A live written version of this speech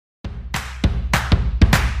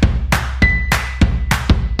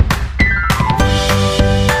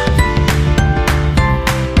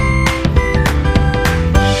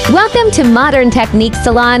Welcome to Modern Technique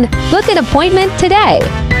Salon. Book an appointment today.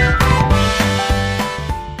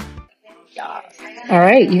 All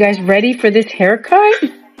right, you guys ready for this haircut?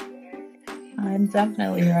 I'm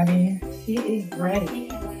definitely ready. She is ready.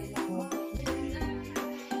 All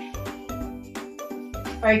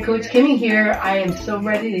right, Coach Kimmy here. I am so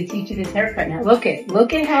ready to teach you this haircut now. Look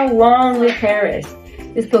at how long this hair is.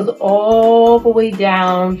 This goes all the way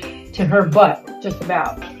down to her butt, just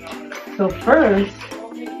about. So first,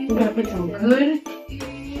 we're gonna put some good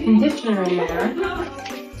conditioner in there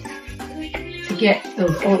to get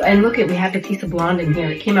those old. And look, we have the piece of blonde in here.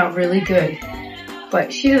 It came out really good,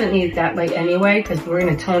 but she doesn't need that light anyway because we're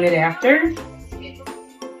gonna tone it after.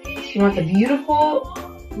 She wants a beautiful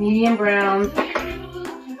medium brown.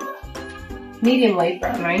 Medium light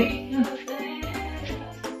brown, right?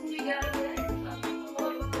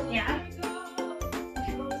 Yeah.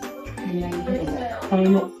 And then you're gonna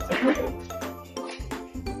comb it.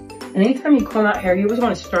 And anytime you comb out hair, you always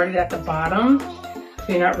want to start it at the bottom so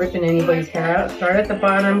you're not ripping anybody's hair out. Start at the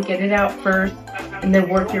bottom, get it out first, and then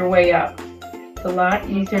work your way up. It's a lot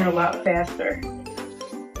easier and a lot faster.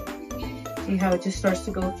 See how it just starts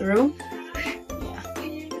to go through?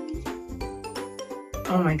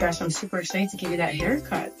 Oh my gosh, I'm super excited to give you that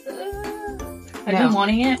haircut. I've been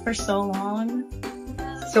wanting it for so long.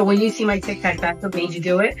 So when you see my TikTok, that's what made you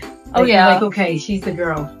do it? Oh yeah. You're like, okay, she's the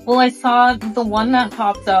girl. Well, I saw the one that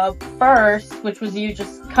popped up first, which was you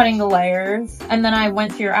just cutting the layers. And then I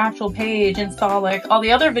went to your actual page and saw like all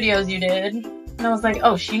the other videos you did. And I was like,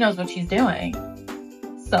 oh, she knows what she's doing.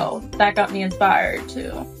 So that got me inspired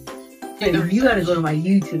too. You gotta go to my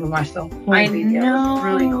YouTube and watch the whole video. Know. It's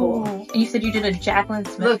really cool. You said you did a Jacqueline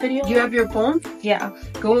Smith video? Do you have your phone? Yeah.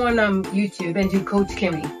 Go on YouTube and do Coach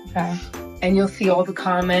Kimmy. Okay. And you'll see all the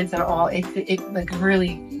comments and all. It like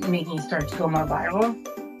really made me start to go more viral.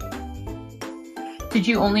 Did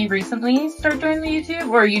you only recently start doing the YouTube,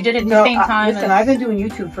 or you did it at the same time? Listen, I've been doing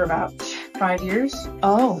YouTube for about 5 years.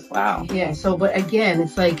 Oh wow. Yeah. So, but again,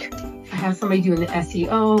 it's like I have somebody doing the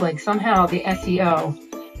SEO. Like somehow the SEO.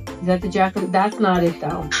 Is that the Jacqueline? That's not it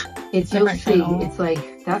though. It's you'll see. Channel. It's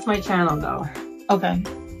like that's my channel though. Okay.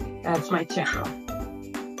 That's my channel.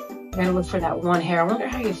 You gotta look for that one hair. I wonder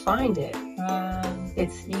how you find it.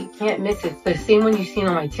 You can't miss it. It's the same one you've seen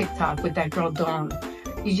on my TikTok with that girl Dawn.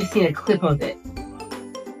 You just seen a clip of it.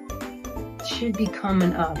 It should be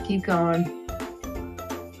coming up. Keep going.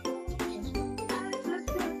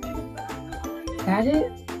 That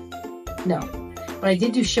it? No. But I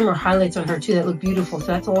did do shimmer highlights on her too that look beautiful. So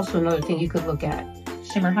that's also another thing you could look at.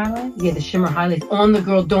 Shimmer highlights? Yeah, the shimmer highlights on the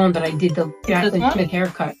girl Dawn that I did the Jacqueline Smith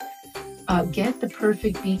haircut. Get the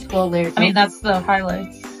perfect beach ball layers. I mean, that's the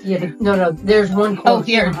highlights. Yeah, no. There's one called. Oh,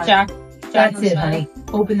 here, That's it, honey.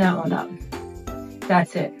 Open that one up.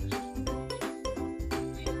 That's it.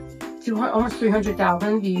 Almost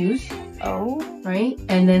 300,000 views. Oh, right.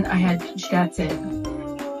 And then I had. That's it.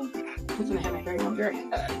 Who's gonna have my very long hair?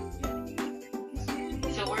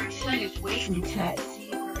 So we're excited. Waiting to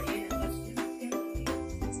see.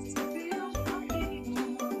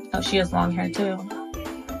 Oh, she has long hair too.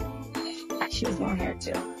 She has long hair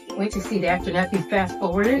too. Wait to see the after that. If you fast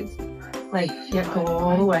forward it, like you have to go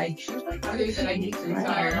all the way.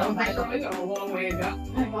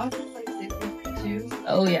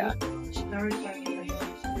 Oh yeah.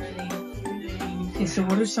 Okay, so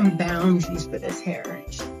what are some boundaries for this hair?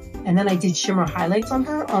 And then I did shimmer highlights on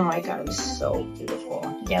her. Oh my god, it was so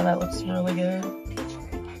beautiful. Yeah, that looks really good.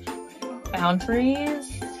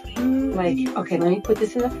 Boundaries? Like, okay, let me put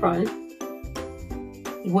this in the front.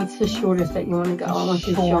 What's the shortest that you want to go? I want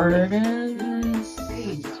you shortest.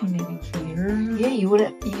 Maybe here. Yeah, you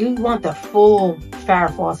want the full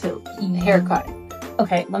Farrah Fawcett haircut.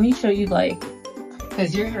 Okay, let me show you like.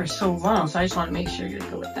 Because your hair is so long, so I just want to make sure you're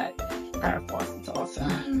good with that. Farrah Fawcett's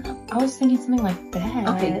awesome. I was thinking something like that.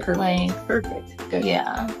 Okay, perfect. Like, perfect. Good.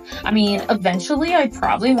 Yeah. I mean, eventually I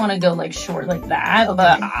probably want to go like short like that,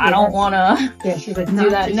 but I don't want to she's like, do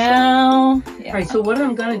that now. Yeah. All right, so what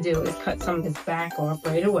I'm going to do is cut some of this back off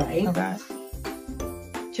right away. Okay.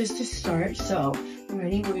 Just to start. So,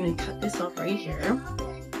 ready? We're going to cut this off right here.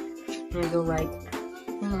 We're going to go like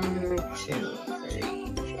 1, 2,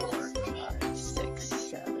 3, 4, 5, 6,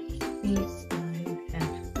 7, 8, 9,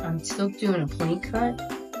 10. I'm still doing a point cut.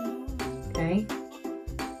 Okay.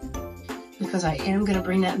 Because I am going to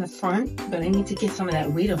bring that in the front, but I need to get some of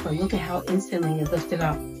that weight off. Look at how instantly it lifted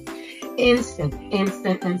up. Instant.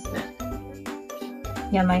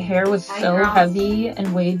 Yeah, my hair was so heavy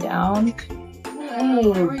and weighed down. Hey,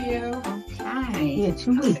 how are you? Okay. Yeah,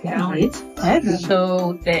 2 weeks down. It's heavy.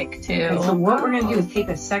 So thick too. Okay, so what we're going to do is take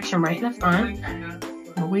a section right in the front.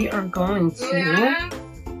 And we are going to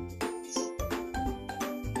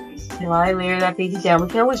Why layer that baby down? We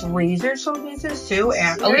can always razor some pieces too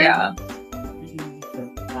after. Oh yeah.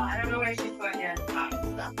 I don't know where she's going yet.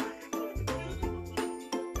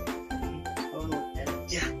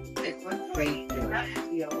 It looks great.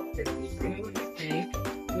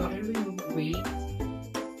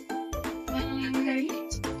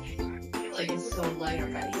 It's so light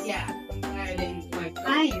already. Yeah.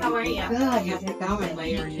 Hi, how are you? Good. How's it going?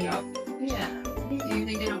 Layering it up. Yeah. Do you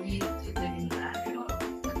think they don't need to do that?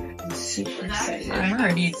 I'm super excited. I'm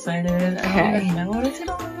already excited. I don't even know what it's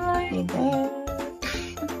gonna look like.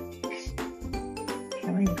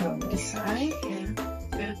 Can we go on this side?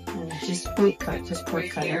 Just point cut.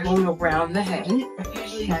 I'm going around the head.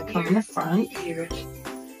 Now come in the front.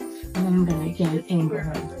 And I'm going to again angle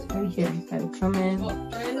her. Right here. Gotta come in.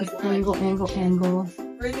 Just angle.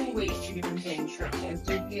 Further weight to different things. Sure. If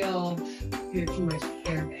they feel you have too much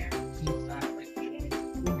hair there,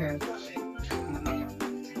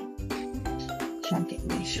 Check it.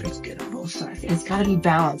 Make sure it's good on both sides. It's got to be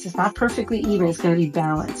balanced. It's not perfectly even. It's going to be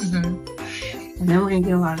balanced. And then we're going to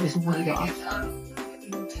get a lot of this weight off.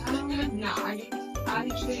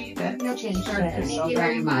 no change. Thank you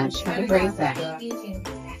very much. Have a great day.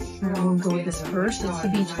 We'll go with this first. It's the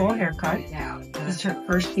beach ball haircut. This is her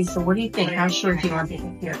first piece. So what do you think? How short do you want it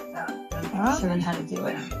here? So then how to do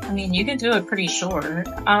it? I mean, you could do it pretty short.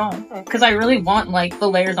 Because I really want like the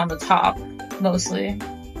layers on the top, mostly.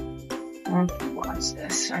 Watch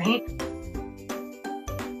this, right?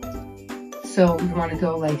 So you want to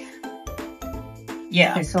go like,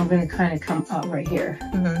 Yeah. okay, so I'm going to kind of come up right here.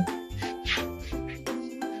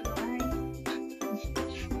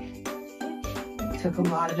 Took a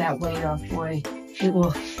lot of that weight off, boy. It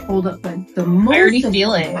will hold up, but the most I already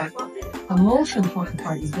feel it. The most important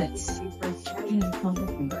part is this.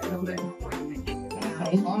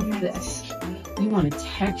 Okay, this. You want a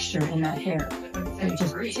texture in that hair. So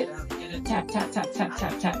just tap, tap, tap, tap,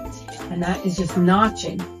 tap, tap. And that is just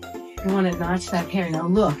notching. You want to notch that hair. Now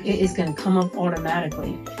look, it is going to come up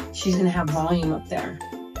automatically. She's going to have volume up there.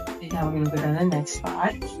 Now we're going to go down the next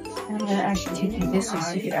spot. And I'm going to actually take you this way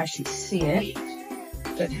so you can actually see it.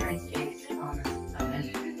 Good.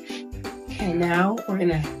 Okay, now we're going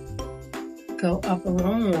to go up a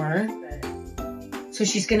little more. So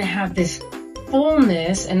she's going to have this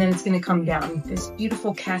fullness, and then it's going to come down. This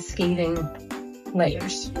beautiful cascading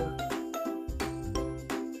layers.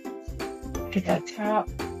 Get that top.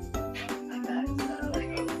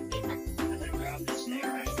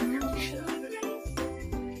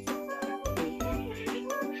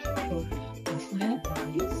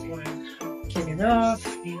 Get it off.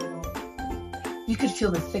 You could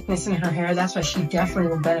feel the thickness in her hair. That's why she definitely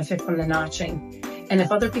will benefit from the notching. And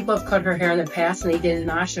if other people have cut her hair in the past and they didn't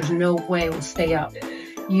notch, there's no way it will stay up.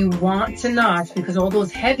 You want to notch because all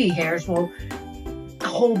those heavy hairs will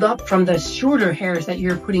hold up from the shorter hairs that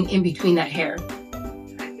you're putting in between that hair.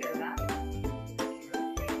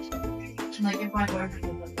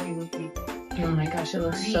 Oh my gosh, it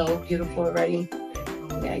looks so beautiful already.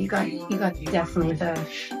 Yeah, you got definitely the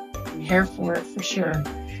hair for it for sure.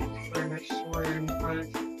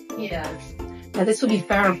 Yeah. Now this will be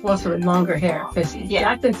Farrah Fawcett with longer hair because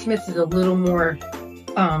Jackson Smith is a little more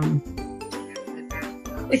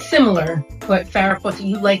it's similar, but Farrah Fawcett,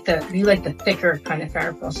 you like the thicker kind of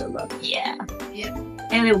Farrah Fawcett look. Yeah.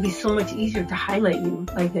 And it will be so much easier to highlight you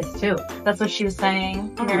like this too. That's what she was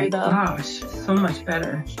saying. Oh my gosh, so much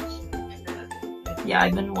better. Yeah,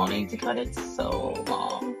 I've been wanting to cut it so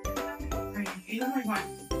long.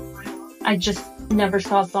 I just never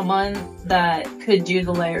saw someone that could do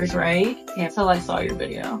the layers right until I saw your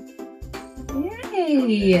video.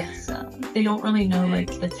 Yay! So they don't really know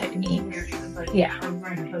like the technique. Yeah.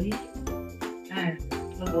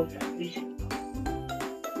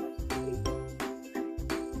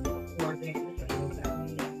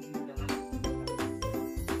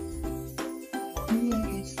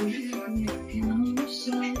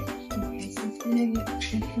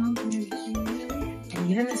 And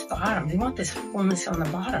even this bottom, we want this fullness on the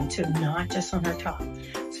bottom too, not just on her top.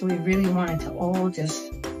 So we really want it to all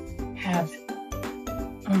just have,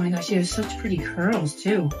 oh my gosh, you have such pretty curls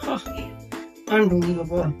too. Oh,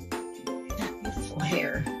 unbelievable. Beautiful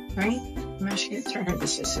hair, right? I'm actually gonna turn her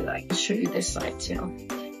this way so that I can show you this side too.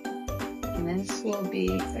 And this will be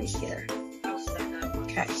right here.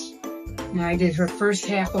 Okay. Now I did her first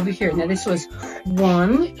half over here. Now this was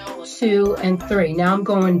 1, 2, and 3. Now I'm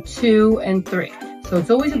going 2 and 3. So it's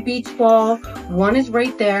always a beach ball. 1 is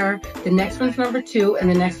right there. The next one's number 2, and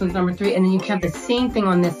the next one's number 3. And then you count the same thing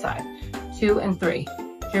on this side. 2 and 3.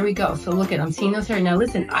 Here we go. So look at, I'm seeing those hair. Now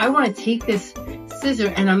listen, I want to take this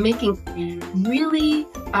scissor and I'm making really,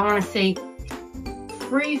 I want to say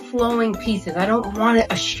free-flowing pieces. I don't want it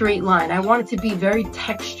a straight line. I want it to be very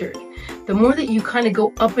textured. The more that you kind of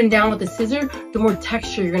go up and down with the scissor, the more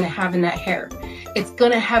texture you're going to have in that hair. It's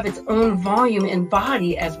going to have its own volume and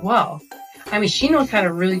body as well. I mean, she knows how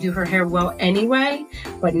to really do her hair well anyway,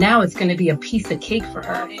 but now it's going to be a piece of cake for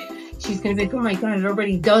her. She's going to be like, oh my God, it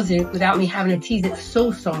already does it without me having to tease it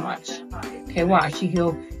so much. Okay, watch.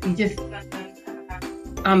 You just,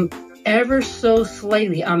 ever so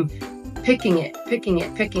slightly, I'm picking it.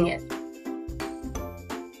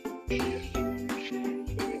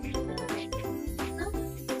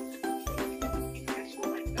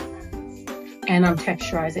 And I'm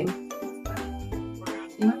texturizing.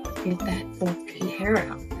 Get that bulky hair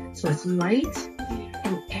out. So it's light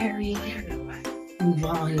and airy and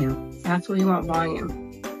volume. That's what you want, volume.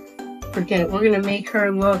 Forget it. We're going to make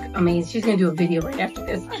her look amazing. She's going to do a video right after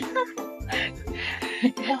this.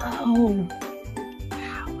 Wow.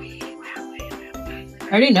 I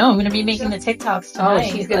already know. I'm going to be making the TikToks tonight.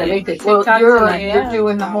 Oh, she's going to make the TikToks tonight. You're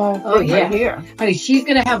doing the whole thing right here. Honey, she's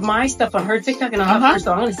going to have my stuff on her TikTok, and I'll have hers.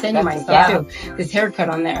 So I'm going to send you my stuff too. This haircut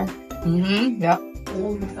on there. Yep.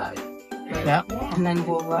 Yep. And then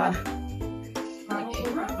we'll,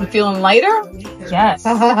 You feeling lighter? Yes.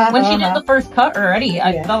 When she did the first cut already,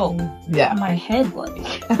 I felt my head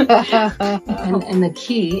like. and the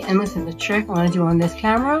key, and listen, the trick I want to do on this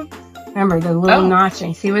camera, remember the little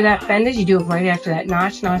notching. See where that bend is? You do it right after that.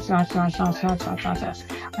 Notch. I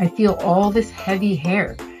feel all this heavy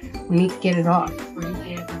hair. We need to get it off.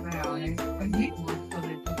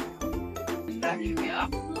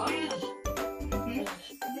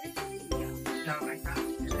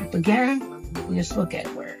 Again, you just look at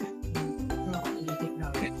where.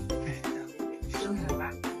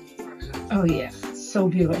 Oh yeah, so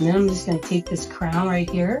beautiful. And then I'm just going to take this crown right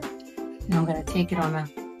here, and I'm going to take it on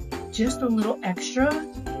just a little extra.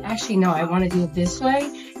 Actually, no, I want to do it this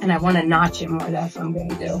way, and I want to notch it more. That's what I'm going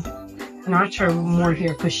to do. Notch her more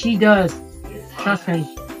here, because she does. Trust me.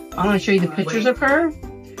 I'm going to show you the pictures of her.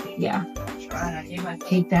 Yeah.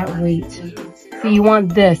 Take that weight. See, you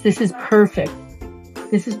want this. This is perfect.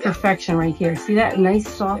 This is perfection right here. See that nice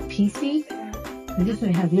soft piecey? This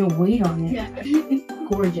one has no weight on it.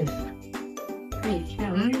 Gorgeous. Hey,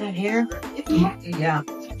 that hair? Yeah.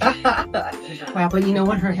 Wow, but you know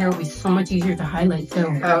what? Her hair will be so much easier to highlight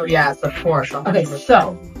too. Oh yes, of course. Okay,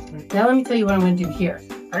 so now let me tell you what I'm going to do here.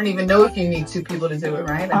 I don't even know if you need two people to do it,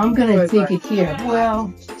 right? I'm going to take it here.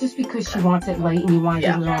 Well, just because she wants it light and you want to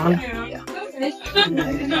get it on.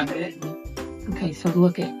 Okay, so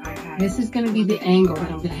look at this is going to be the angle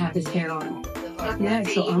that I'm going to have this hair on. Yeah,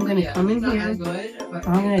 so I'm going to come in here. I'm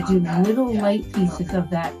going to do little light pieces of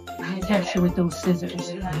that texture with those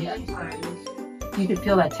scissors. You can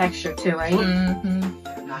feel that texture too, right?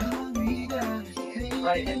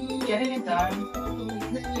 Right, and getting it done,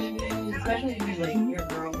 especially if you like your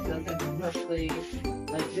girl doesn't roughly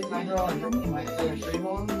like this my girl and my other three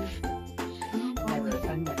ones.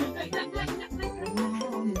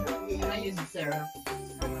 I use Sarah.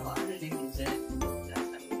 I didn't use it.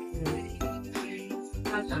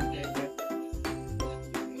 That's not good.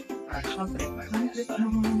 Our company. I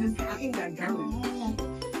think that girl.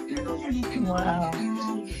 Wow.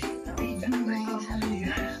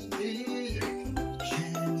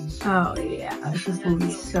 Oh yeah, this is gonna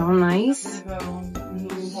be so nice. So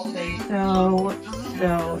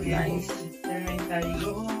nice.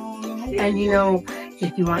 And you know,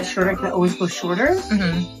 if you want it shorter, I can always go shorter.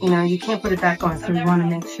 You know, you can't put it back on, so you want to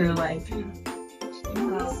make sure like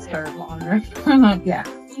Start longer. yeah.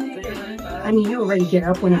 I mean, you already get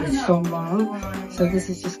up when it was so long, so this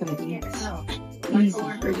is just gonna be easy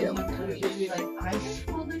for you.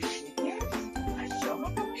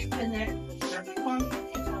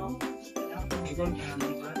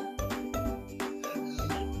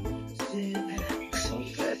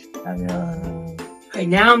 Okay,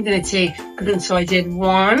 now I'm gonna take. So I did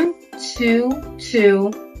 1, 2,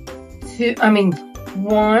 2. I mean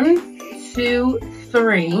 1, 2,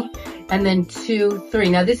 3, and then 2, 3.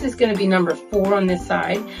 Now this is gonna be number 4 on this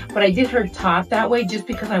side, but I did her top that way just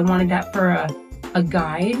because I wanted that for a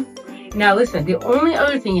guide. Now listen, the only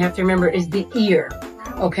other thing you have to remember is the ear,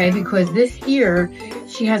 okay? Because this ear,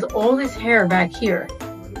 she has all this hair back here.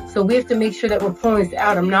 So we have to make sure that we're pulling this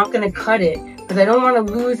out. I'm not gonna cut it because I don't want to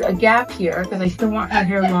lose a gap here because I still want her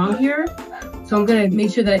hair long here. So I'm gonna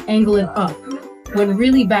make sure that I angle it up. When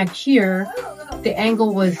really back here, the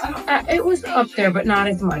angle was, it was up there, but not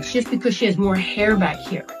as much, just because she has more hair back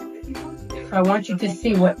here. So I want you to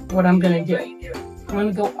see what I'm gonna do. I'm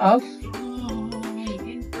gonna go up,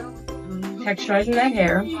 texturizing that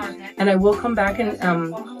hair, and I will come back and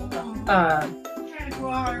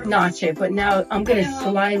notch it, but now I'm gonna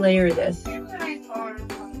slide layer this.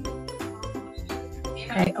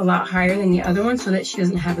 Okay, a lot higher than the other one so that she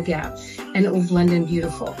doesn't have a gap, and it will blend in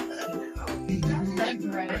beautiful.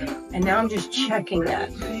 And now I'm just checking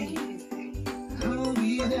that.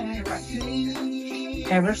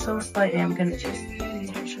 Ever so slightly, I'm gonna just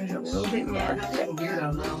texture it a little bit more.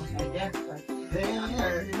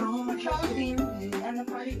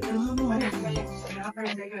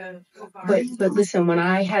 But listen, when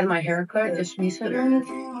I had my haircut just recently,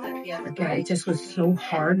 okay, it just was so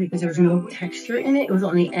hard because there was no texture in it. It was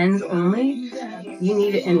on the ends only. You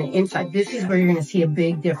need it in the inside. This is where you're gonna see a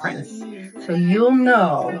big difference. So you'll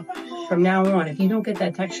know from now on, if you don't get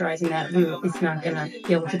that texturizing that root, it's not gonna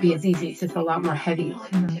be able to be as easy. It's just a lot more heavy.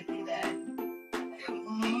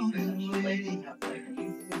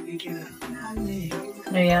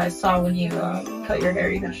 Yeah, I saw when you cut your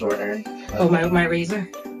hair even shorter. Oh, my razor?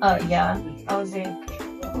 Yeah. I was like,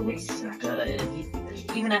 oh, it's so good.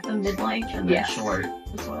 Even at the midline and then short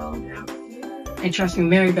as well. And trust me,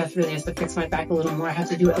 Mary Beth really has to fix my back a little more. I have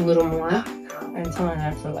to do it a little more. And I'm telling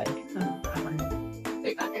her for like,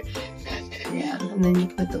 yeah. And then you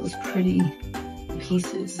put those pretty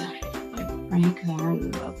pieces right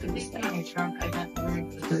going up through the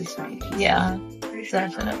side. Yeah,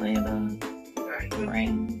 definitely the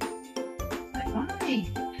ring.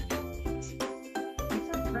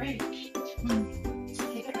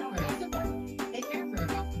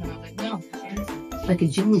 Like a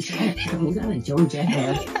Joan Jett. You got a Joan Jett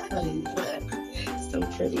hair. So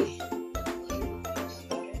pretty.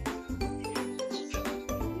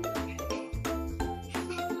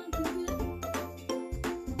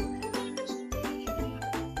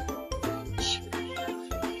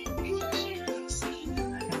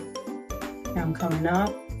 Now I'm coming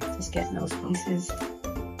up, just getting those pieces.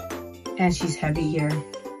 And she's heavy here.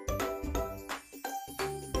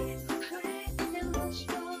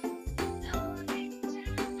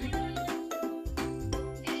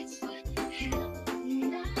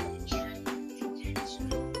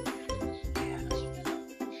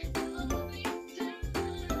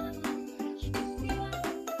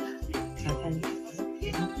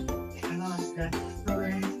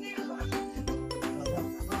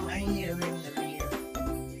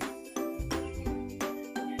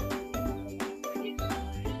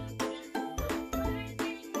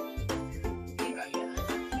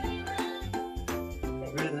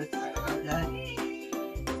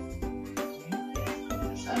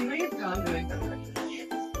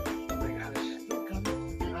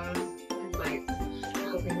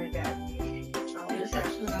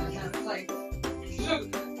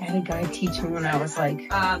 I had a guy teach me when I was like,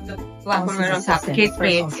 the black one right on top,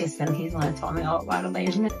 captivate. He's the one that taught me all about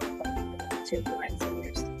layers.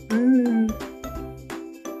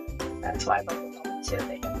 That's why I love them too.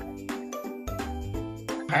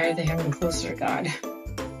 Why are they having closer, God?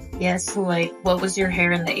 Yes, like, what was your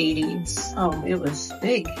hair in the 80s? Oh, it was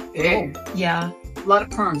big. Big. Yeah. A lot of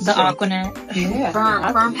perms. The Aquanet. Yeah. Perm.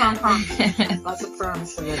 Lots of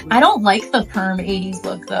perms. I don't like the perm 80s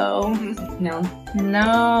look though. No.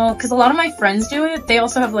 No, because a lot of my friends do it. They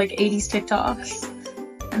also have like 80s TikToks.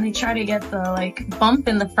 And they try to get the like bump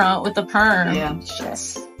in the front with the perm. Yeah. It's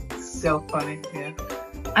just So funny. Yeah.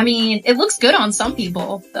 I mean, it looks good on some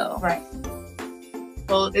people though. Right.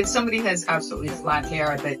 Well, if somebody has absolutely flat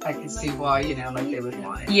hair, I can see why, like they would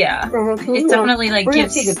want it. Yeah. It definitely like We're gonna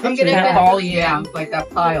gives take a picture that of that. volume. Yeah, like that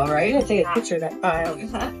pile, I'm right? gonna take a picture of that file.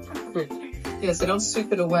 Yeah, so don't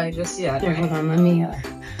sweep it away just yet. Here, hold on, let me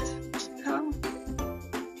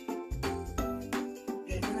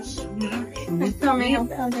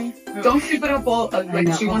Don't sweep it up all,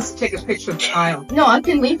 like she wants to take a picture of the pile. No, I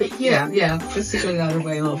can leave it here. Yeah, just to get it out of the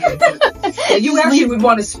way a little bit. Yeah, you actually would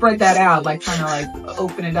want to spread that out, like kind of like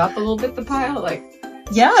open it up a little bit, the pile, like.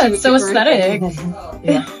 Yeah, it's so aesthetic.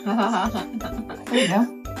 Yeah. There you go.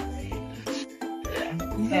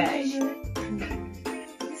 Okay.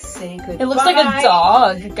 Say goodbye. It looks like a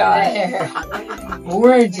dog, guys.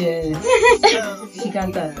 Gorgeous. She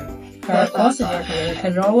got the Farrah Fawcett hair for it.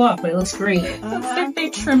 Cut it all off, but it looks great. It looks like they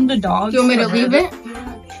trimmed a dog. Do you want me to leave it?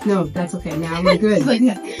 No, that's okay. Now we're good.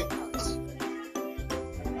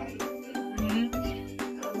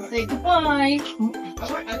 Say goodbye.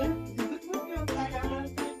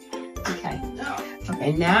 Okay.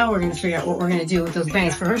 Okay, now we're going to figure out what we're going to do with those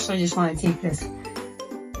bangs. First, I just want to take this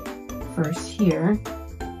first here.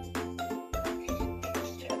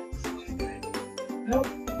 Nope.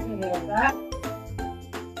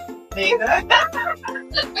 There you go.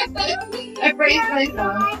 I praise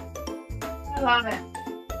myself. I love it.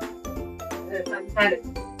 I'm excited.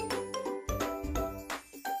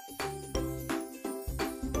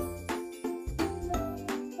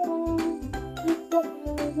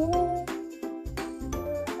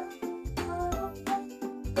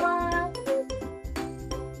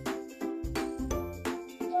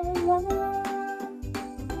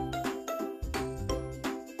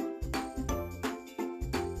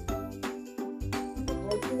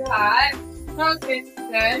 Hot. Okay,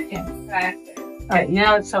 good. Okay. All right,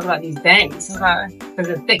 now let's talk about these bangs. Okay. Because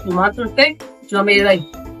they're thick. You want them thick? Do you want me to like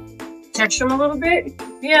texture them a little bit?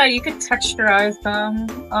 Yeah, you could texturize them.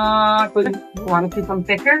 You want to keep them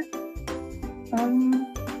thicker? I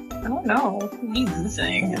don't know. What are you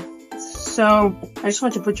using? So I just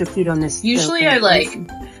want to put your feet on this. Usually I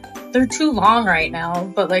they're too long right now,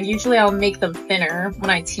 but like usually I'll make them thinner when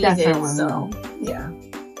I tease it. So yeah.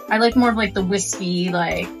 I like more of like the wispy,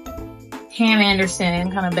 like Pam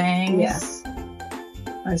Anderson kind of bangs. Yes.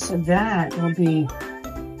 I said that will be.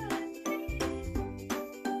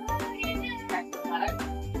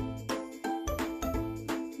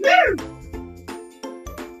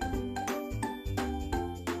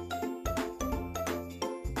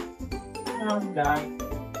 Oh, God.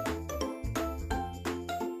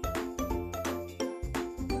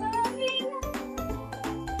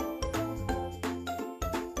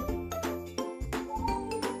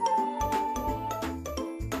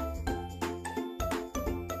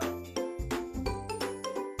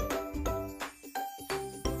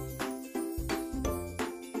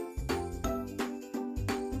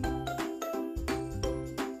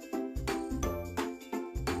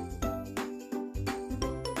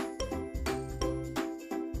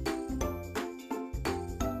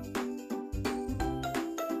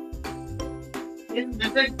 It's the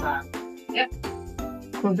good part. Yep.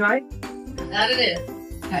 Blow dry? That it is.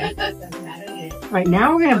 Okay. That it is. Right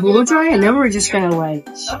now we're gonna blow dry and then we're just gonna like.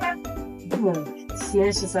 Okay.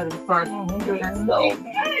 Snatch this out of the part.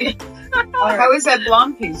 How is that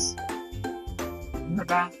blonde piece?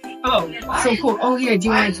 Oh, so cool. Oh yeah, do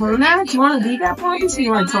you want to tone that? Do you want to leave that part or do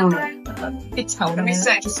you want to tone it? It's helping. Let me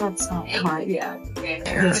see. Just so it's not. Alright, yeah.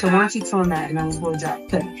 Okay, so why don't you tone that and then we'll blow dry.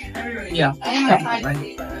 Good. Yeah.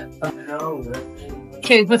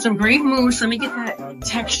 Okay, put some grape mousse. Let me get that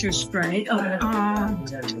texture spray. Yeah,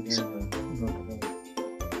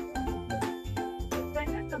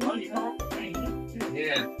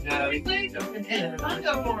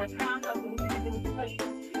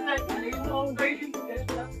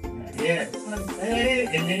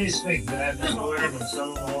 and then it's like that. And so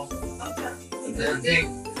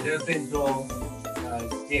they're big all,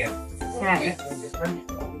 yeah. Okay.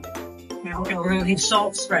 Now we're going to do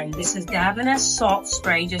salt spray. This is Davines salt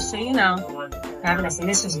spray, just so you know. Davines, and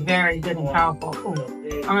this is very good and powerful. Ooh.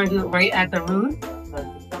 I'm going to do it right at the root.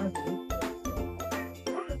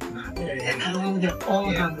 And I'm going to get all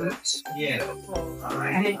of the roots. Yeah.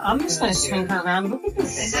 And then I'm just going to swing her around. Look at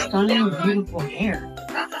this stunning, beautiful hair.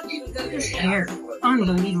 This hair.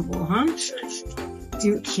 Unbelievable, huh?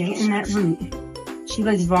 Dude, okay, in that root. She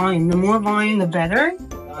likes volume. The more volume, the better.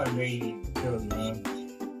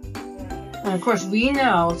 And of course, we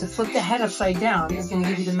know to flip the head upside down is going to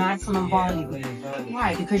give you the maximum volume.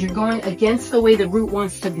 Why? Because you're going against the way the root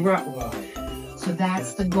wants to grow. So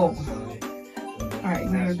that's the goal. Alright,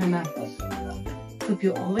 we're going to flip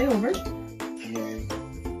you all the way over.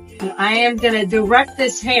 And I am going to direct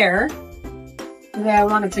this hair the way I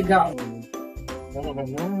want it to go.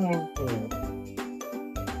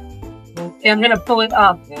 And I'm going to pull it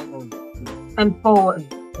up and forward.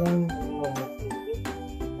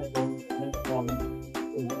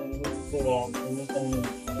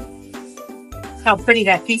 How pretty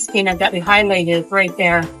that piece came out that we highlighted right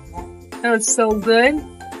there. That was so good.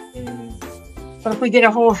 But if we did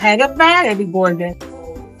a whole head of that, it'd be gorgeous.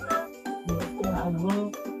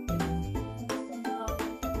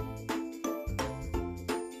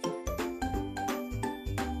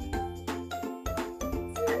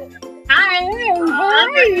 Hi, how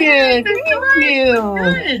are you? Thank you.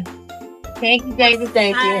 Good. Thank you, David.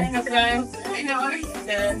 Thank you.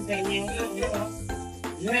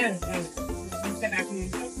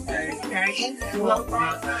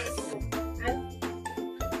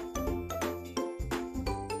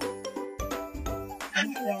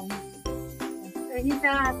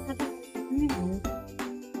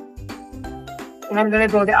 And I'm going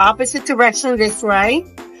to go the opposite direction this way.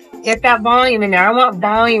 Get that volume in there. I want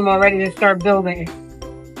volume already to start building.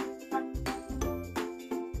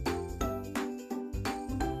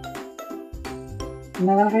 And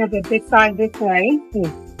then I'm going to get this side this way.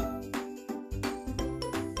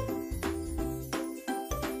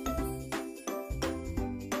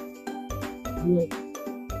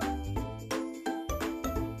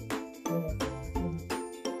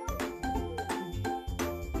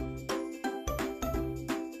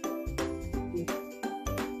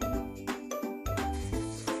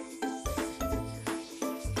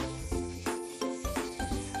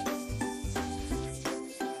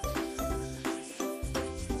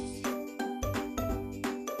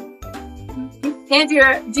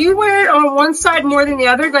 Andrea, do you wear it on one side more than the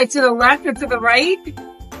other, like to the left or to the right? Do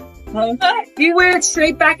you wear it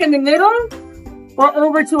straight back in the middle? Or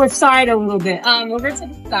over to a side a little bit? Over to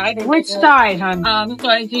the side. Which side, hon? So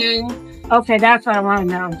I do. Okay, that's what I want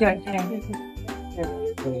to know. Good.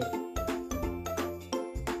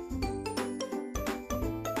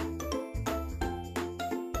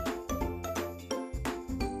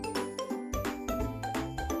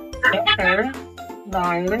 Okay.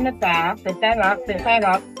 Line in the back. Put that up. Put that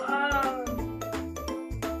up.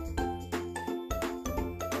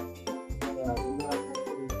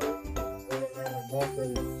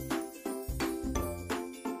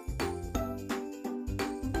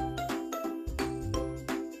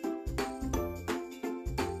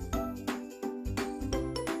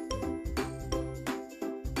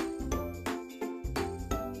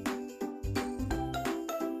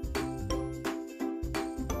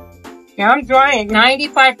 Now I'm drying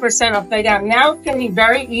 95% upside down. Now it's going to be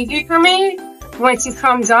very easy for me when she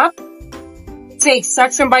comes up. Take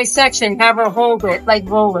section by section, have her hold it like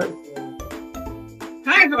rollers.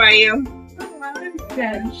 Hi, how are you?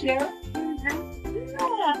 Good.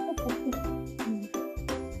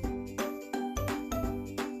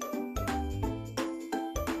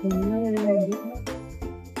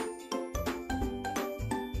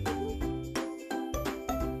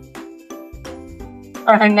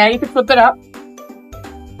 All right, now you can flip it up.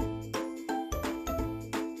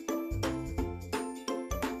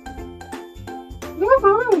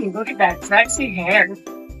 Woohoo! Look at that sexy hair.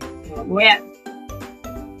 Yeah.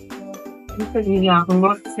 Look at me now.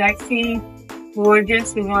 Look sexy,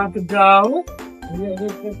 gorgeous. We want to go.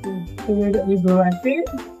 The way that we blend it.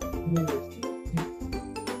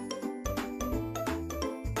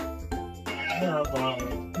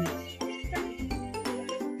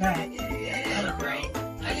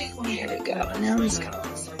 There we go. Now let's go.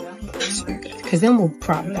 Because then we'll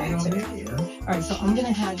prop back to it. Alright, so I'm going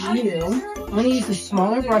to have you, I'm going to use a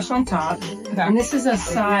smaller brush on top. And this is a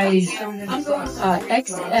size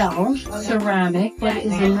XL ceramic. What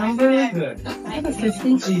is the number? I have a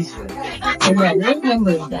 50. And what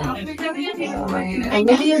number is that?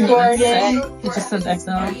 Olivia Gordon. It just says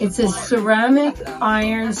XL. It's a ceramic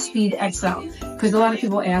iron speed XL. Because a lot of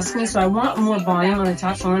people ask me, so I want more volume on the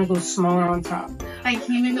top, so I want to go smaller on top. I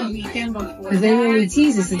came in the weekend before. Because then when we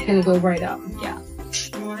tease this, it's going to go right up. Yeah.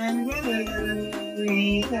 1, 2,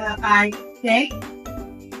 3, 4, 5, 6.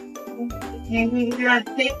 Maybe 6,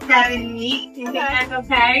 7, 8. You think that's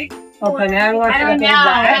okay? Okay, now I don't know.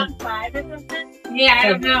 Around 5 or something? Yeah, I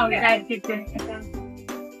don't know. That's just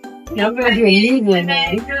Now I'm going to do a medium,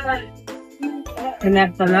 and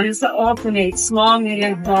that's fun. I'm just going to alternate small,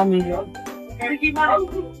 medium, small, medium. I don't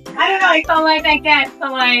know. I felt like I get to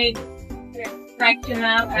like section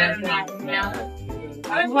up. I don't know.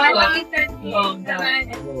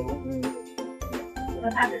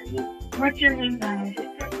 What's your name?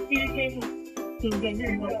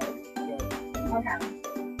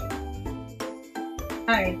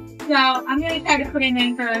 Alright, so I'm going to try to put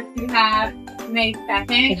in first. You have May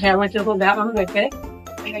 2nd. Okay, I want you to hold that one with it.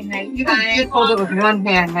 You can just hold it with one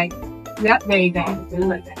hand, like, yep, there you go.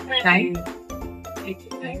 Okay.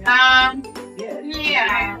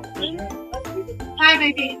 Yeah. I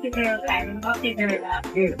may be figure it out. I'll figure it out.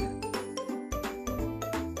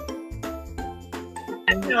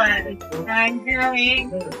 908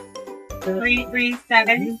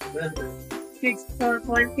 337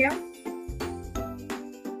 6442.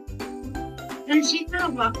 And she's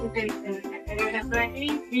not walking very soon.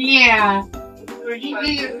 Yeah.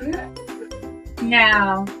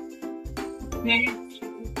 No.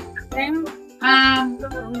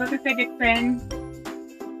 Look at the friend.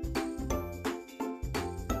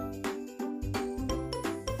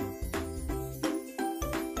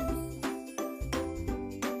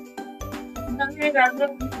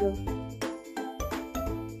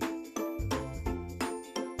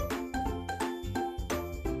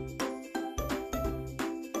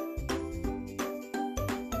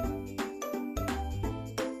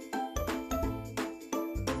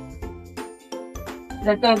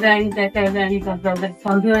 So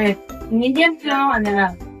I'm doing a medium flow and then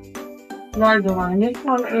a larger one. This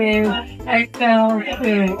one is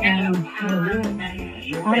XL2 and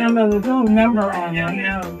I don't know, there's no number on it.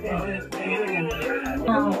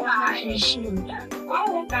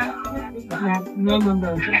 No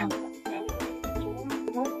number.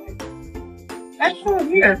 That's so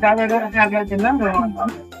weird that they don't have like the number on them.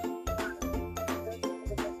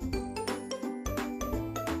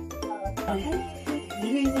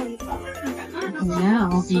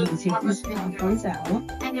 Now, you can take this out.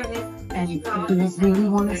 And you really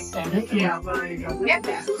want to set it.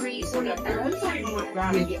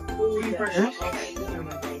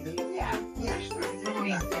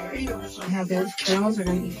 Now those curls are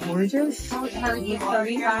going to be gorgeous.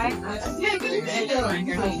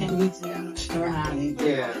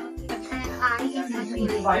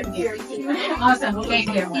 Awesome. Thank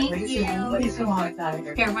you.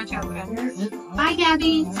 Here, watch out. Bye,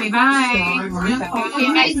 Gabby. Say bye.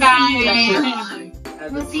 Nice guy.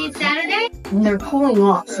 We'll see you Saturday. And they're pulling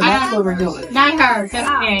off, so that's what we're doing. Not her.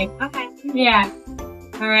 Just me. Okay. Yeah.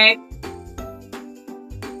 All right.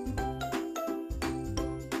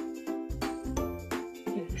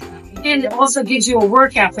 And it also gives you a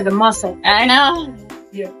workout for the muscle. I know.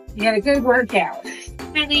 You had a good workout.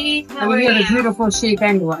 Honey, And you have a beautiful shape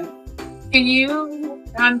anyway. can you,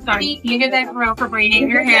 I'm sorry, can you get that girl for braiding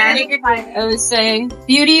your hair? I was saying,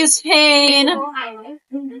 beauty is pain.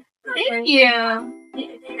 Thank you.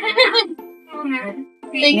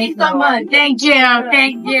 Thank you so much. Thank you.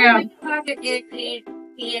 Thank you.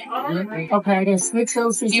 Okay, I just switch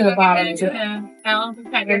those to the bottom. Your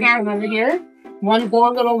hair Over here. One go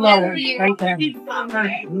a little lower. Right there. Yeah.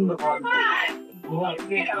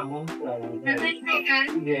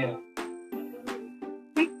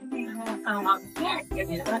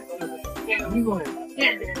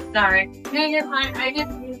 Sorry. No, you're fine. I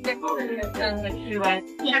just used it for the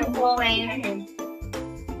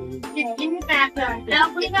Just give me back.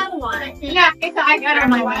 No, please another one. Yeah, it's I got it on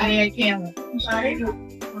my body. I can't. I'm sorry. No.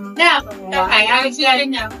 Okay, I was just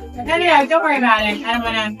no. No, don't worry about it. I don't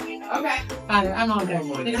want to. Okay. I'm all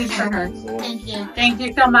good. This is for her. Thank you. Thank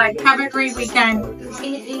you so much. Have a great weekend.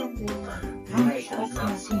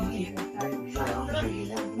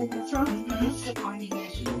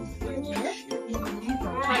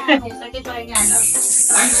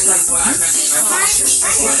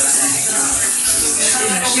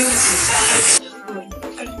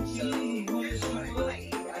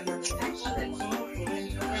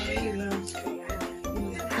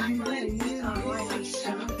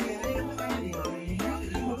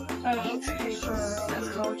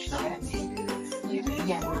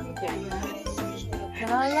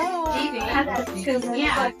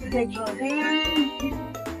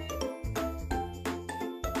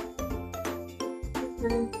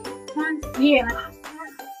 Yeah.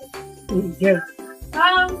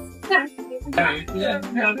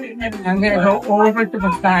 I'm going to go over to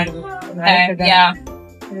the side. Okay, yeah.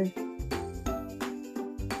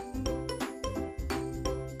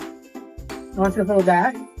 Want to hold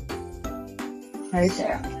that? Right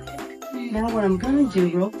there. Now what I'm going to do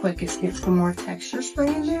real quick is get some more texture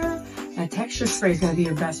spray in there. And texture spray is going to be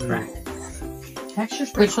your best friend. Texture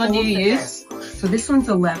spray. Which one do you use? So this one's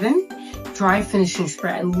 11. Dry finishing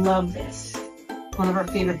spray. I love this. One of our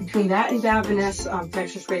favorite. Between that and Davines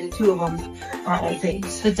texture spray, the two of them are all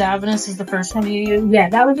faves. The Davines is the first one you use? Yeah,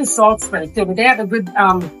 that was a salt spray too. But they have a good,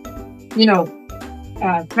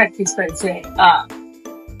 texture spray too.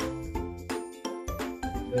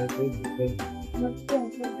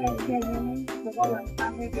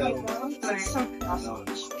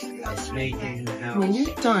 When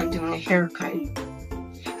you're done doing a haircut,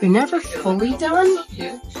 you're never fully done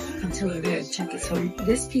until you really check it. So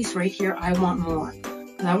this piece right here, I want more.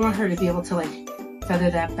 Because I want her to be able to like feather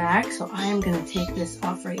that back. So I am going to take this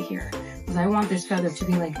off right here. Because I want this feather to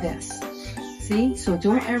be like this. See? So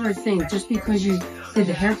don't ever think just because you did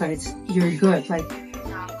the haircut, you're good. Like,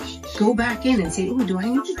 go back in and say, oh, do I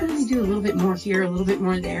need to maybe do a little bit more here, a little bit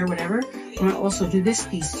more there, whatever. I'm going to also do this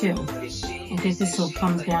piece too. I think this will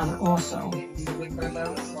come down also.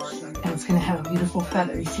 And it's going to have a beautiful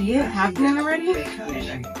feather. You see it happening already?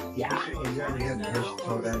 Yeah.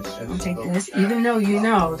 I'll take this, even though you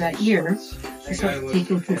know that ear is what to take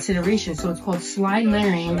into consideration. So it's called slide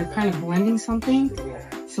layering, and you're kind of blending something.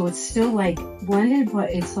 So it's still like blended, but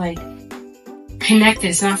it's like connected.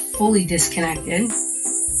 It's not fully disconnected.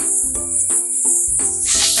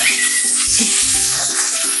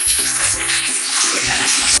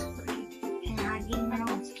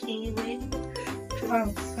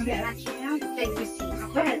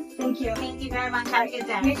 Thank you. Thank you very much. Have a good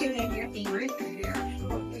day. Thank you. Your favorite.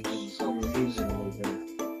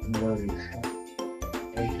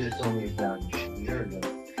 It's only about a year ago.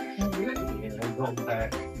 And I'm going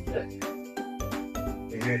back.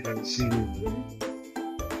 They had to see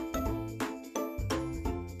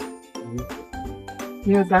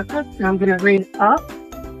Here's that good. Now I'm going to bring it up.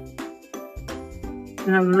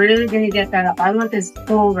 And I'm really going to get that up. I want this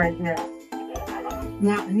full right here.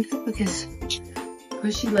 Now, let me put this,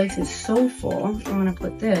 because she likes it so full, I'm going to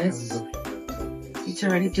put this. It's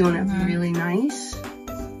already doing it really nice.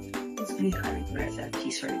 Let me kind of grab that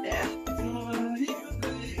piece right there.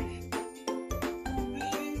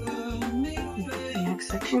 The next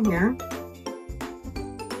section here.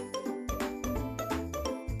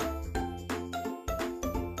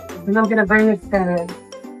 And I'm gonna bring it to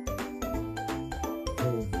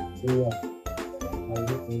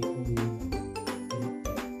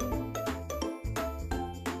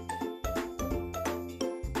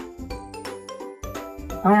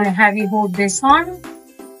I'm gonna have you hold this one.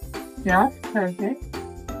 Yeah, perfect.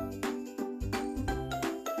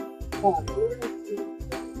 Oh.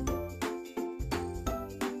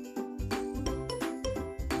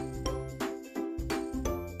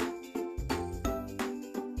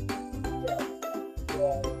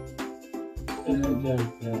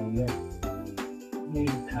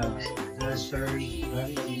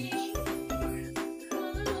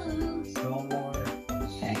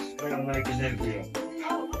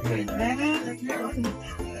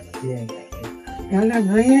 I'm gonna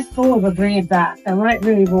bring it forward, but bring it back. I want it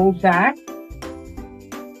really rolled back.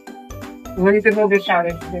 When you can move this out,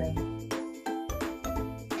 it's good.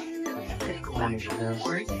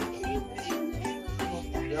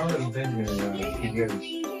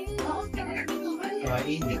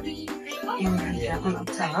 That one up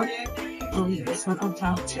top. Oh, this one up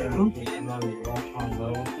top too.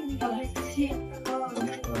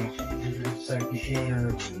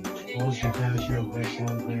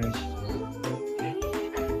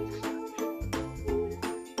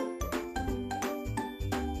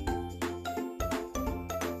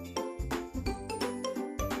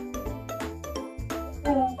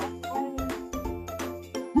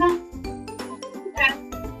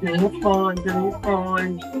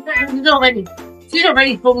 She's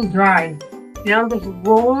already fully dry. Now I'm just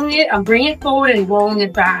rolling it. I'm bringing it forward and rolling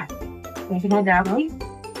it back. You can hold that one.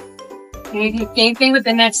 Same thing with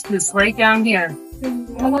the next piece, right down here.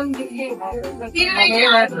 Okay,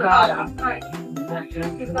 let's go.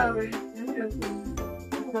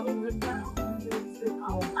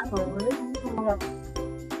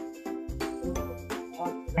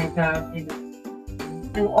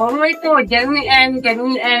 And all the way forward, getting the end,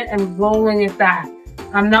 and rolling it back.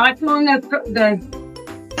 I'm not doing the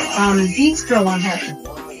beach curl on her.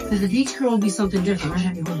 Because the beach curl will be something different. I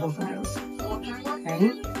have to do both of those.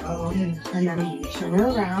 Okay? And then turn it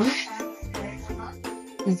around.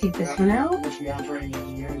 And take this one out.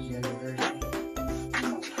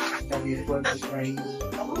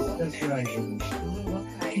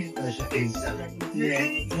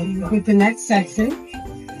 With the next section.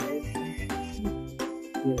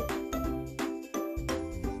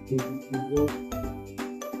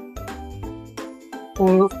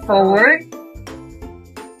 Pull forward.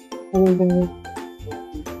 And then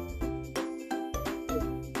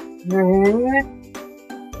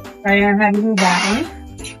I am having that one.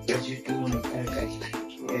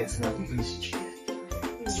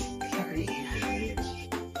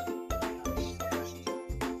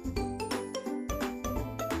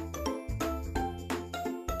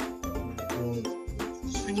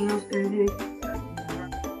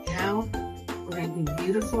 Now we're going to be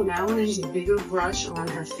beautiful. Now we're going to use a bigger brush on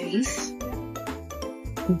her face.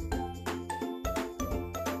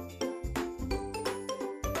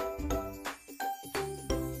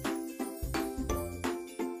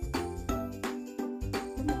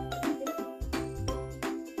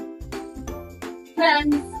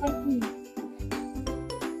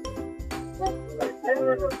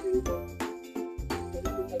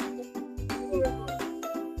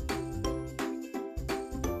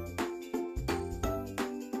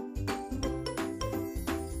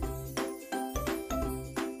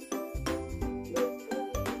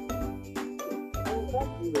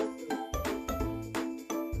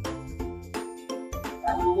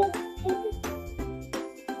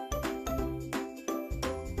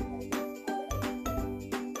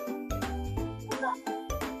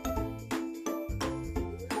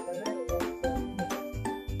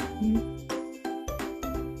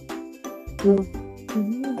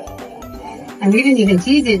 And we didn't even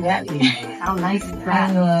tease it that way. How nice is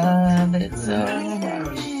that? I love it so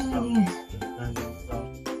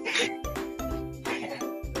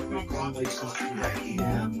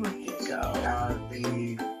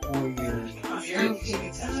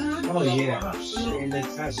Oh yeah, and the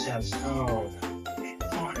touch shots. Oh,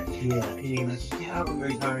 yeah. I'm a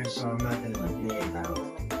great time, so I'm not gonna do it on that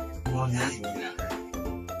one.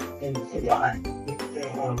 And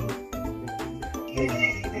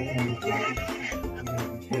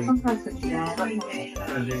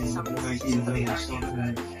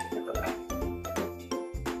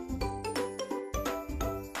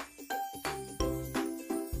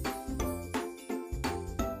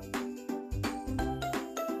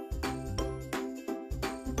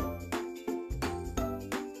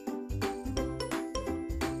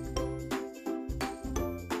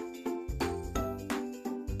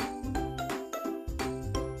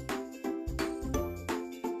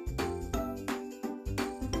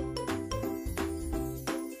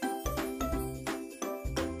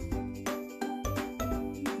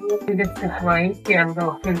Just right here,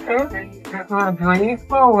 little pincer. Bring it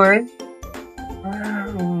forward.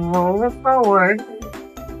 Roll it forward.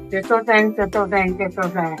 Just so thing. Just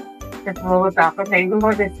roll it back. Okay, you can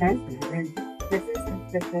go this way. This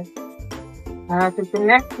is. To the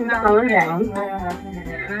next color down.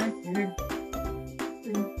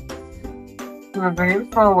 Bring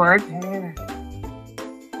it forward.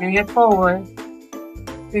 Bring it forward.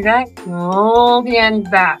 See that? Roll the ends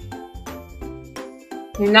back.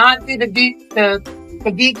 Do not do the deep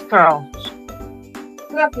curl.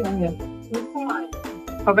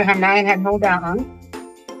 Over her nine head, hold down.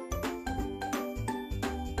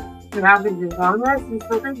 Grab the designer and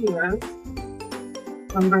over here.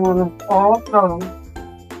 And bring it all forward.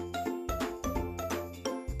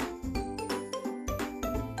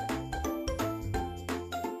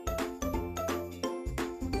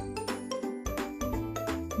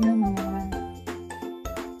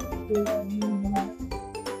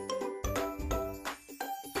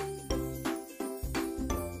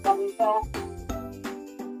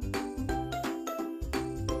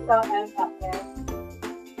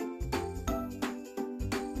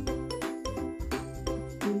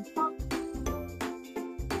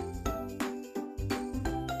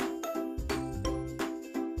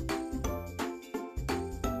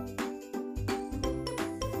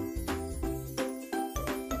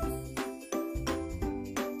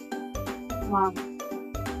 Wow.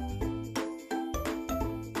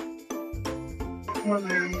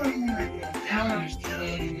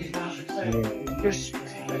 Just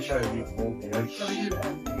make sure you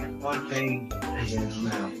one thing is in his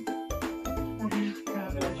mouth.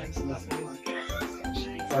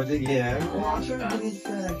 Yeah.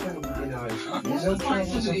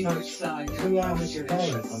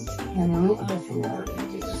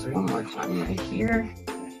 One more time right here.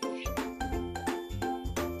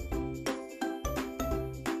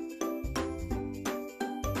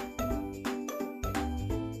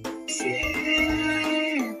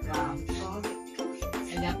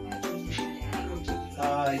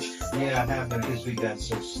 Yeah, I have because we got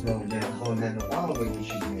so slowed down. Oh, and then a while ago we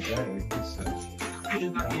should be better.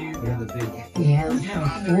 Yeah,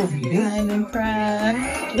 I'm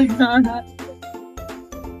impressed.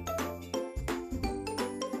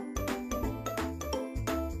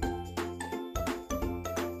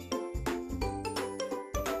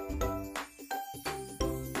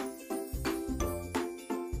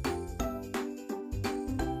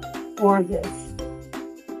 gorgeous.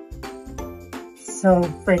 So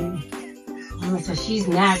pretty. So she's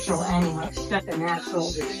natural anyway. She's got the natural.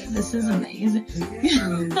 This is amazing.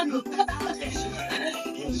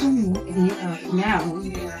 Now,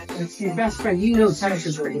 it's your best friend. You know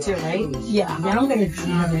Texas pretty too, right? Yeah. Now I'm going to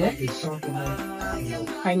tease it.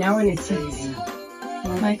 Right now we're going to tease.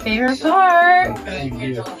 My favorite part. So,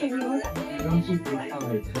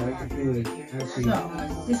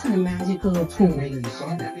 this is a magic little tool.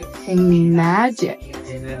 And magic.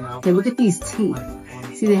 Okay, look at these teeth.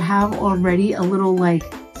 See, they have already a little, like,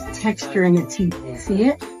 texture in the teeth. See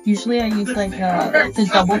it? Usually I use, like, the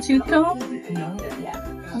double tooth comb.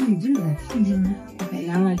 Yeah. Oh, you do that? Mm-hmm. Okay,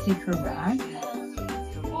 now I'm going to take her back.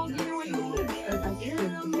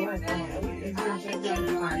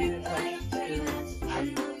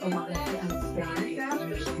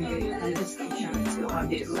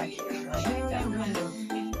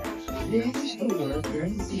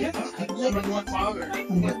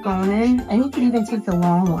 And it's going in, and you can even take the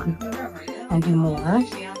long one and do more.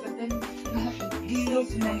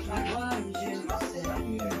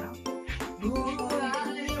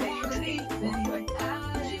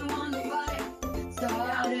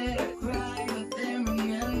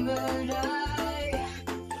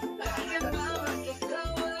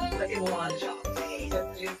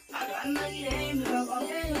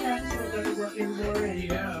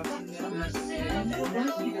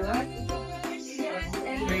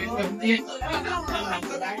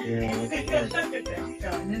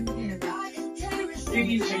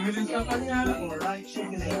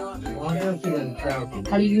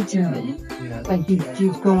 How do you do it? Like, do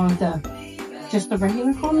you go on just the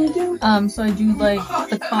regular comb you do? So I do like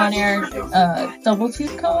the Conair double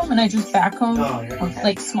tooth comb, and I just back comb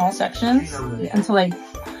like small sections until I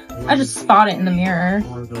just spot it in the mirror.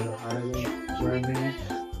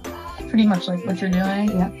 Pretty much like what you're doing.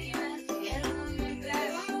 Yeah.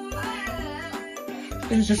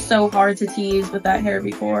 It was just so hard to tease with that hair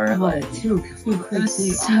before. What? Too It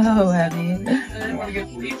was so heavy.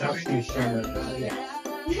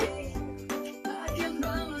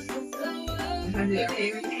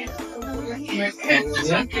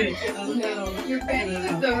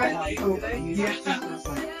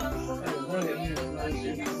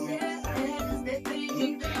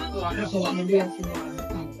 No,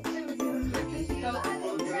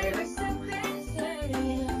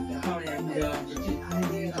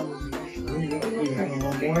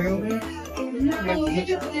 you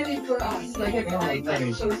just did it for us. Like, it's like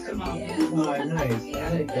nice.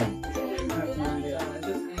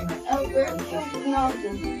 Oh, we're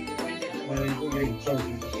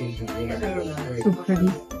So pretty.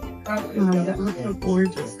 That looks so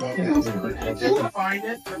gorgeous.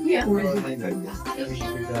 Yeah.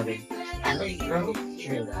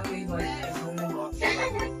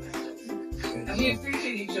 We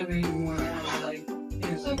appreciate each other more. Like,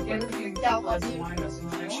 everything that was wine or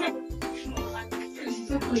something. It's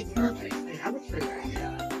simply perfect.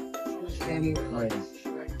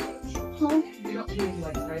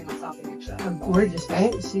 Gorgeous,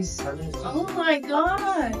 right? She's. Oh my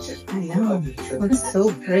gosh. I know. Looks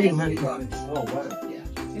so pretty, honey.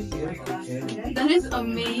 That is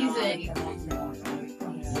amazing.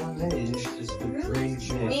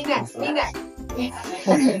 Me next. I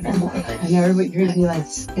know everybody here to be like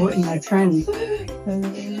sporting my trend.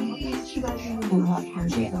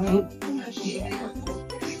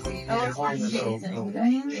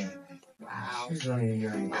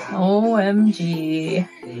 OMG.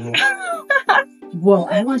 Whoa,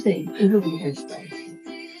 I want the Italy hairspray.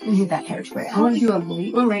 Let me get that hairspray. I want to do a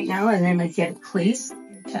late one right now and then like get it placed.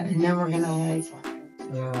 And then we're gonna like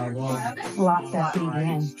lock that thing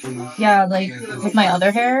in. Yeah, like with my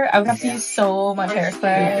other hair, I would have to use so much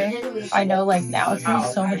hairspray. I know, like now it's gonna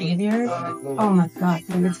be so much easier. Oh my god,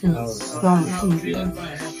 dude, it's gonna be so much easier.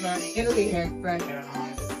 Italy hairspray.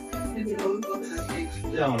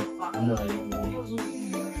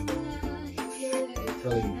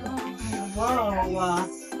 Wow.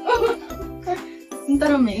 Isn't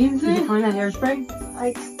that amazing? Did you find that hairspray?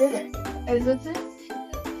 I did it. Is it it?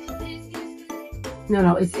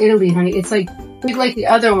 No, it's Italy, honey. It's like the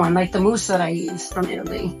other one, like the mousse that I used from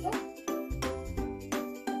Italy.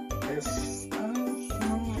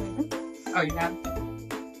 Oh, you have?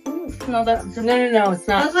 No, that's No, it's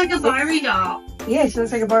not. that's like a Barbie doll. Yeah, she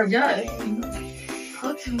looks like a Barbie.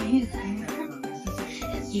 Looks amazing.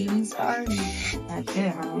 That's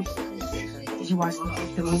it, honey. Did you watch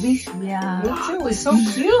the movie? Yeah. Me too. It's so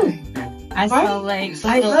cute. I feel like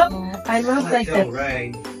I love like the.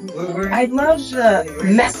 I love the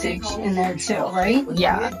message in there too, right?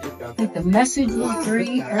 yeah. Like the message was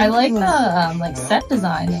great. I like the like set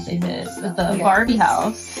design that they did with the Barbie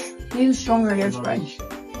house. Use stronger hairspray.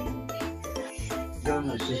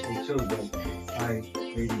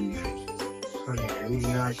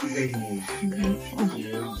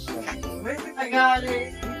 I got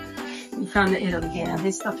it. You found the Italy. Yeah,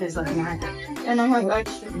 this stuff is like mad. And I'm like,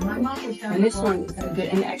 And this one is good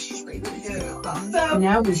and extra straight. And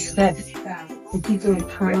now we set the people in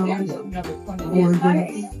curls or the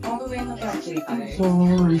all the way in the back.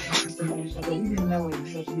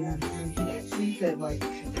 She said, like,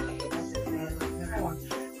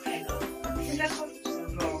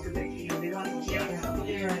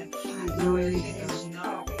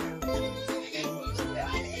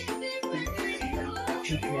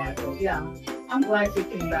 yeah, I'm glad she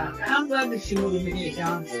came back. I'm glad that she moved the video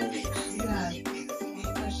down there.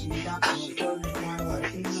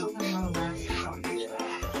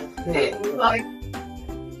 Like,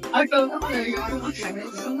 I go, okay, you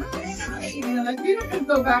know, like, you can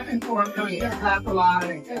go back and forth, and you laugh a lot,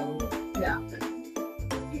 and yeah.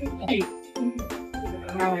 Hey.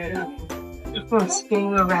 We'll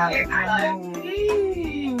spin around.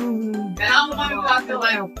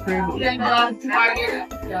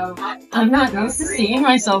 I'm not used to seeing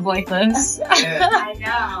myself like this. I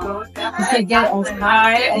know. You said get as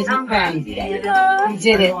high as you can. You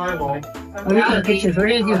did it. Let me take a picture. Where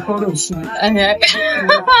is your photo shoot? Okay.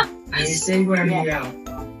 Stay where you are.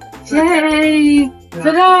 Yay!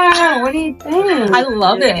 Ta-da! What do you think? I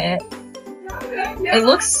love it. It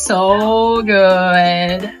looks so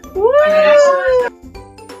good. Woo!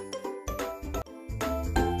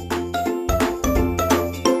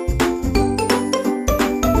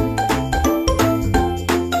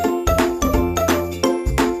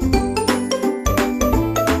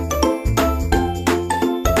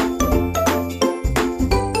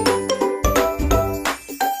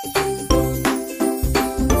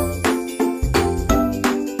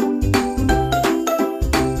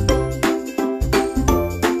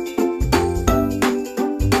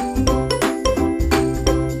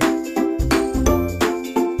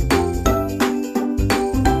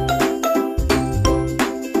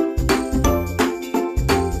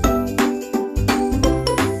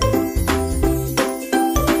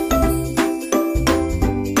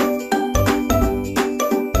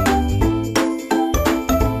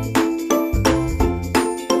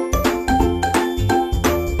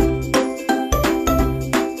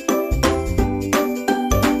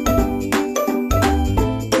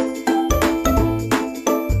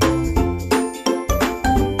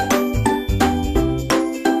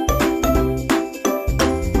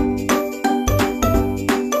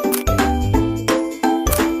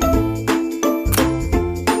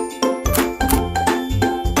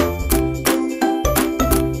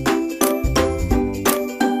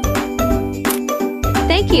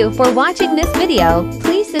 Thank you for watching this video.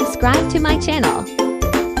 Please subscribe to my channel.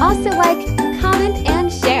 Also like, comment, and